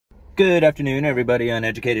Good afternoon, everybody.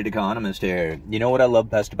 Uneducated Economist here. You know what I love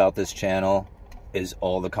best about this channel is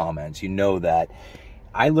all the comments. You know that.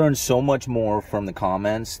 I learned so much more from the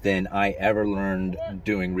comments than I ever learned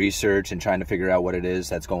doing research and trying to figure out what it is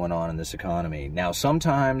that's going on in this economy. Now,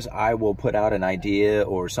 sometimes I will put out an idea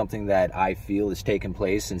or something that I feel is taking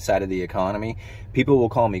place inside of the economy. People will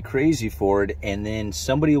call me crazy for it, and then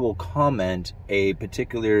somebody will comment a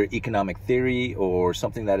particular economic theory or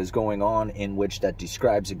something that is going on in which that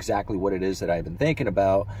describes exactly what it is that I've been thinking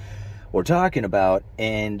about or talking about,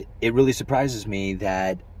 and it really surprises me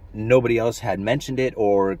that nobody else had mentioned it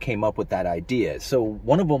or came up with that idea. So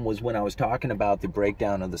one of them was when I was talking about the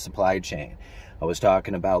breakdown of the supply chain. I was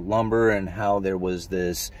talking about lumber and how there was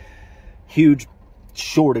this huge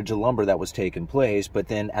shortage of lumber that was taking place, but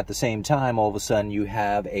then at the same time, all of a sudden you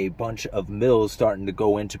have a bunch of mills starting to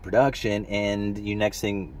go into production, and next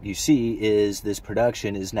thing you see is this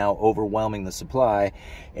production is now overwhelming the supply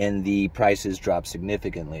and the prices drop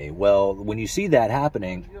significantly. Well, when you see that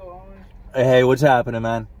happening, hey, what's happening,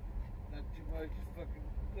 man?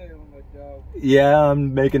 Yeah,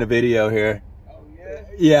 I'm making a video here. Oh, yeah?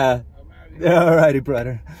 Yeah. Alrighty,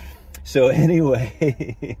 brother. So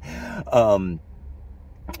anyway,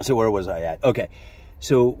 so where was I at? Okay.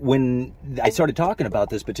 So when I started talking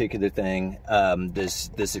about this particular thing,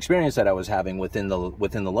 this experience that I was having within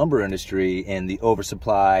the lumber industry and the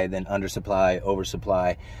oversupply, then undersupply,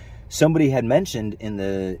 oversupply, somebody had mentioned in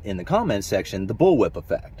the comments section the bullwhip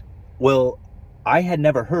effect. Well, I had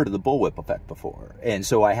never heard of the bullwhip effect before. And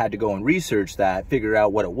so I had to go and research that, figure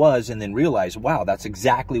out what it was, and then realize, wow, that's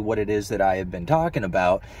exactly what it is that I have been talking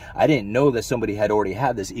about. I didn't know that somebody had already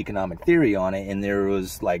had this economic theory on it, and there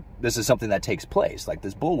was like, this is something that takes place, like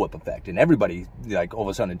this bullwhip effect. And everybody, like, all of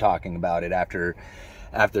a sudden talking about it after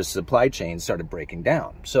the supply chain started breaking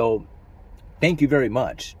down. So thank you very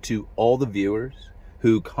much to all the viewers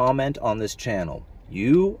who comment on this channel.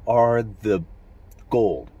 You are the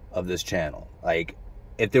gold of this channel. Like,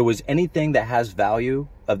 if there was anything that has value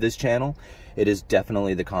of this channel, it is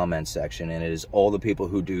definitely the comment section, and it is all the people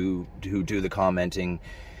who do the commenting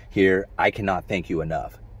here. I cannot thank you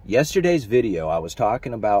enough. Yesterday's video, I was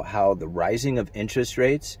talking about how the rising of interest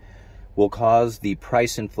rates will cause the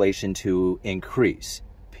price inflation to increase.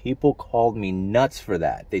 People called me nuts for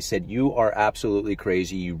that. They said, you are absolutely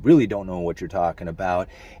crazy. You really don't know what you're talking about,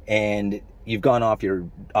 and you've gone off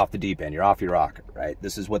the deep end. You're off your rocker, right?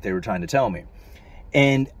 This is what they were trying to tell me.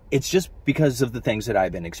 And it's just because of the things that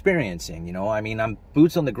I've been experiencing. You know, I mean, I'm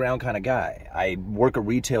boots on the ground kind of guy. I work a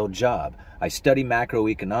retail job. I study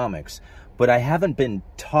macroeconomics, but I haven't been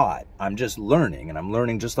taught. I'm just learning, and I'm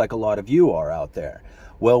learning just like a lot of you are out there.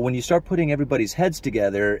 Well, when you start putting everybody's heads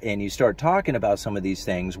together and you start talking about some of these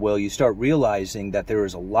things, well, you start realizing that there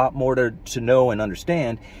is a lot more to know and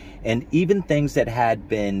understand, and even things that had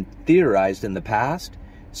been theorized in the past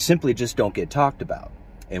simply just don't get talked about.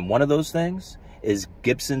 And one of those things is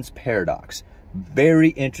Gibsons Paradox. Very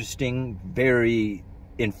interesting, very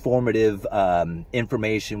informative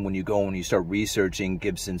information when you go and you start researching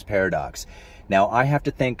Gibsons Paradox. Now, I have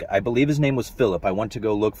to think, I believe his name was Philip. I went to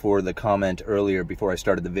go look for the comment earlier before I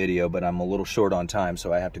started the video, but I'm a little short on time,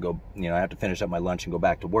 so I have to go, I have to finish up my lunch and go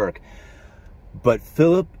back to work. But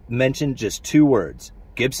Philip mentioned just two words,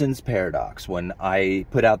 Gibsons Paradox, when I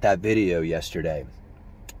put out that video yesterday.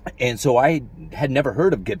 And so I had never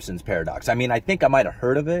heard of Gibsons Paradox. I mean, I think I might have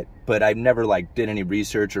heard of it, but I never did any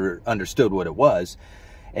research or understood what it was.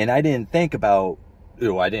 And I didn't think about,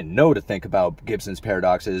 I didn't know to think about Gibsons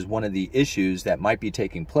Paradox as one of the issues that might be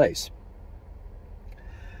taking place.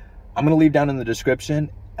 I'm going to leave down in the description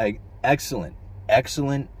an excellent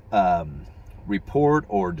report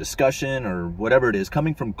or discussion or whatever it is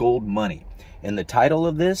coming from Gold Money. And the title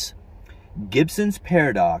of this, Gibsons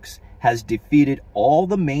Paradox has defeated all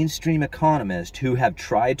the mainstream economists who have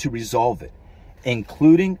tried to resolve it,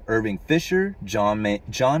 including Irving Fisher, John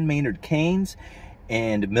Maynard Keynes,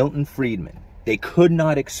 and Milton Friedman. They could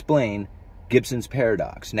not explain Gibsons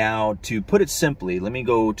Paradox. Now, to put it simply, let me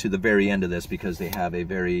go to the very end of this because they have a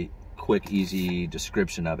very quick, easy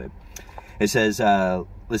description of it. It says,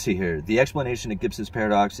 let's see here. The explanation of Gibsons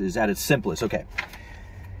Paradox is at its simplest. Okay.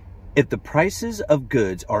 If the prices of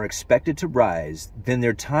goods are expected to rise, then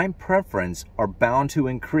their time preference are bound to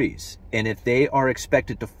increase. And if they are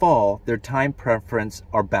expected to fall, their time preference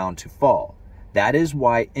are bound to fall. That is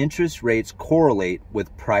why interest rates correlate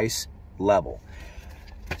with price level.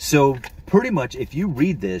 So pretty much if you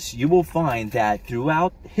read this, you will find that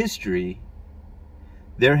throughout history,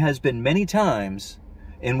 there has been many times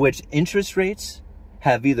in which interest rates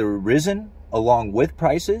have either risen along with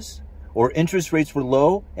prices, or interest rates were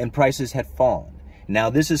low and prices had fallen. Now,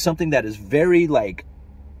 this is something that is very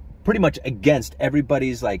pretty much against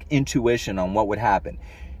everybody's like intuition on what would happen.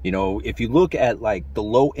 You know, if you look at like the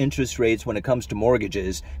low interest rates when it comes to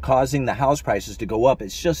mortgages causing the house prices to go up,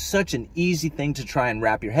 it's just such an easy thing to try and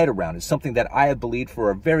wrap your head around. It's something that I have believed for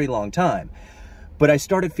a very long time. But I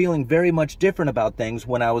started feeling very much different about things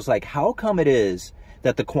when I was like, how come it is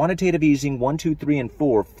that the quantitative easing 1, 2, 3, and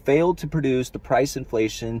 4 failed to produce the price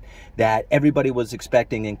inflation that everybody was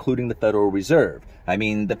expecting, including the Federal Reserve? I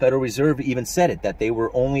mean, the Federal Reserve even said it, that they were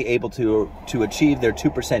only able to achieve their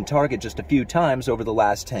 2% target just a few times over the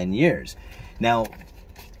last 10 years. Now,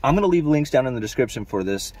 I'm going to leave links down in the description for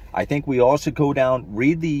this. I think we all should go down,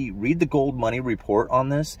 read the Gold Money report on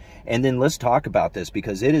this, and then let's talk about this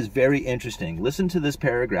because it is very interesting. Listen to this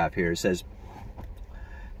paragraph here. It says,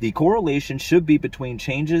 the correlation should be between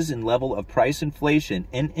changes in level of price inflation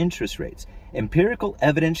and interest rates. Empirical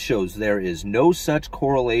evidence shows there is no such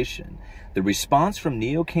correlation. The response from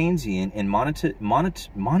neo-Keynesian and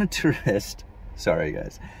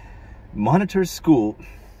monetarist school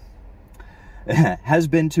has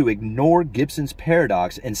been to ignore Gibson's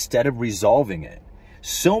paradox instead of resolving it.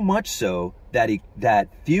 So much so that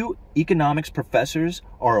few economics professors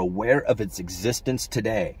are aware of its existence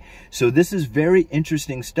today. So this is very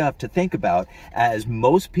interesting stuff to think about, as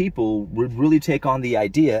most people would really take on the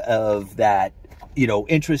idea of that, you know,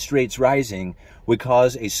 interest rates rising would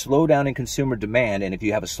cause a slowdown in consumer demand. And if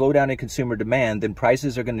you have a slowdown in consumer demand, then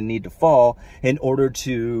prices are going to need to fall in order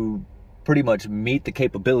to pretty much meet the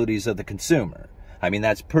capabilities of the consumer. I mean,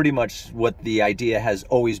 that's pretty much what the idea has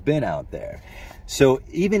always been out there. So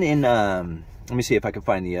even in, let me see if I can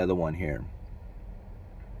find the other one here.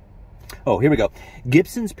 Oh, here we go.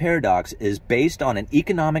 Gibson's Paradox is based on an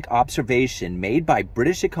economic observation made by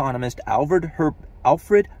British economist Alfred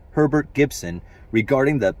Herbert Gibson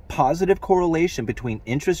regarding the positive correlation between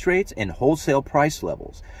interest rates and wholesale price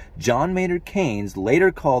levels. John Maynard Keynes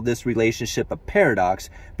later called this relationship a paradox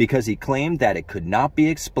because he claimed that it could not be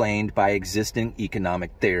explained by existing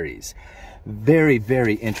economic theories. Very,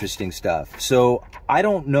 very interesting stuff. So I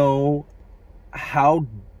don't know how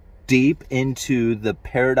deep into the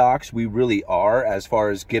paradox we really are as far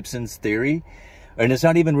as Gibson's theory. And it's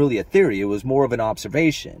not even really a theory. It was more of an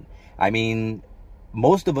observation. I mean,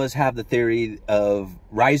 most of us have the theory of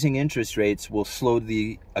rising interest rates will slow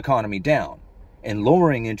the economy down, and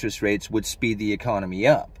lowering interest rates would speed the economy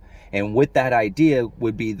up. And with that idea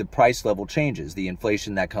would be the price level changes, the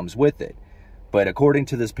inflation that comes with it. But according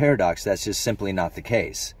to this paradox, that's just simply not the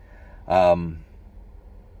case. Yeah,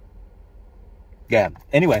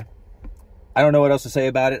 anyway, I don't know what else to say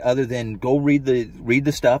about it other than go read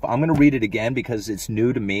the stuff. I'm going to read it again because it's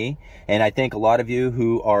new to me. And I think a lot of you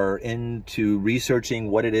who are into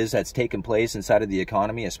researching what it is that's taken place inside of the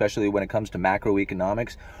economy, especially when it comes to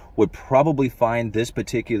macroeconomics, would probably find this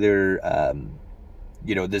particular,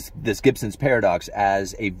 you know, this Gibson's Paradox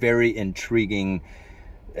as a very intriguing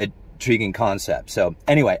concept. So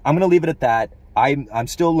anyway, I'm going to leave it at that. I'm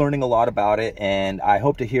still learning a lot about it, and I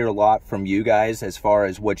hope to hear a lot from you guys as far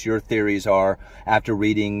as what your theories are after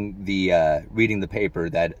reading the paper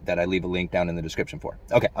that I leave a link down in the description for.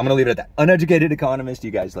 Okay, I'm going to leave it at that. Uneducated Economist,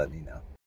 you guys let me know.